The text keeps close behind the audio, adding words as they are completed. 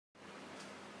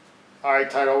All right,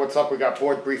 Title, what's up? We got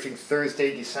board briefing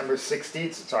Thursday, December 16th.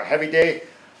 It's our heavy day.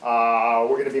 We're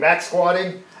going to be back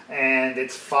squatting, and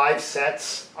it's 5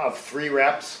 sets of 3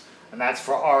 reps, and that's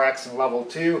for RX and level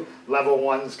 2. Level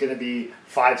 1 is going to be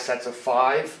 5 sets of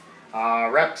 5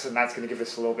 reps, and that's going to give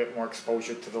us a little bit more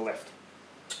exposure to the lift.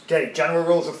 Okay, general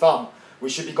rules of thumb. We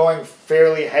should be going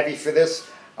fairly heavy for this.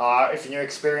 If you're an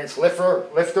experienced lifter,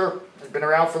 has been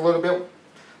around for a little bit,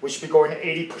 we should be going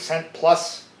 80%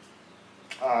 plus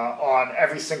on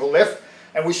every single lift,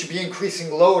 and we should be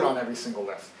increasing load on every single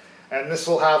lift. And this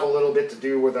will have a little bit to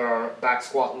do with our back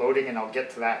squat loading, and I'll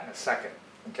get to that in a second.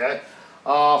 Okay,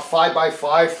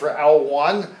 5x5 for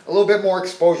L1, a little bit more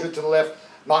exposure to the lift,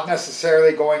 not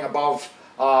necessarily going above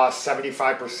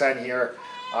 75% here.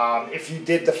 If you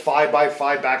did the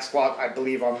 5x5 back squat, I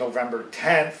believe on November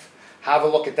 10th, have a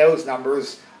look at those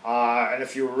numbers, and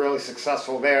if you were really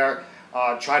successful there,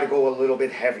 try to go a little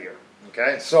bit heavier.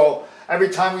 Okay, so every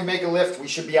time we make a lift, we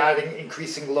should be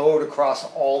increasing load across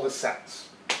all the sets.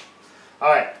 All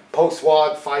right, post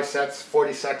WOD, 5 sets,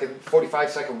 45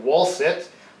 second wall sit.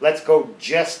 Let's go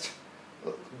just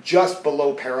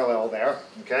below parallel there,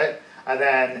 okay? And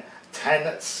then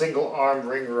 10 single arm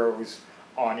ring rows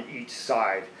on each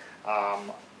side.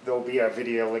 There'll be a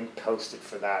video link posted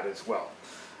for that as well.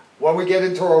 When we get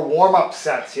into our warm-up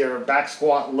sets here, back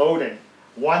squat loading,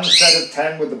 1 set of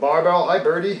 10 with the barbell. Hi,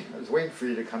 Birdie. I was waiting for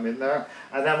you to come in there.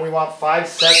 And then we want 5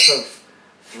 sets of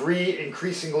 3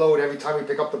 increasing load every time we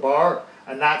pick up the bar.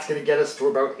 And that's going to get us to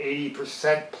about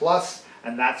 80% plus.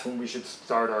 And that's when we should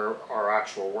start our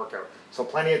actual workout. So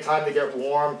plenty of time to get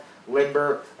warm,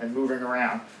 limber, and moving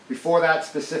around. Before that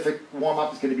specific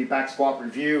warm-up is going to be back squat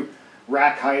review,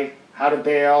 rack height, how to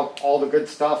bail, all the good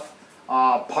stuff.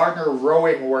 Partner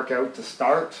rowing workout to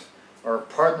start. Or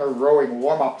partner rowing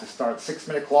warm-up to start.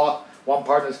 6-minute clock. One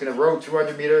partner is going to row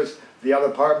 200 meters. The other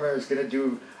partner is going to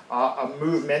do a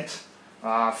movement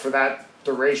for that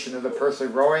duration of the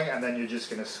person rowing, and then you're just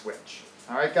going to switch.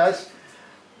 All right, guys?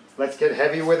 Let's get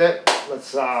heavy with it.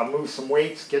 Let's move some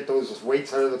weights. Get those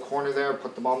weights out of the corner there.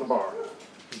 Put them on the bar.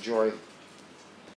 Enjoy.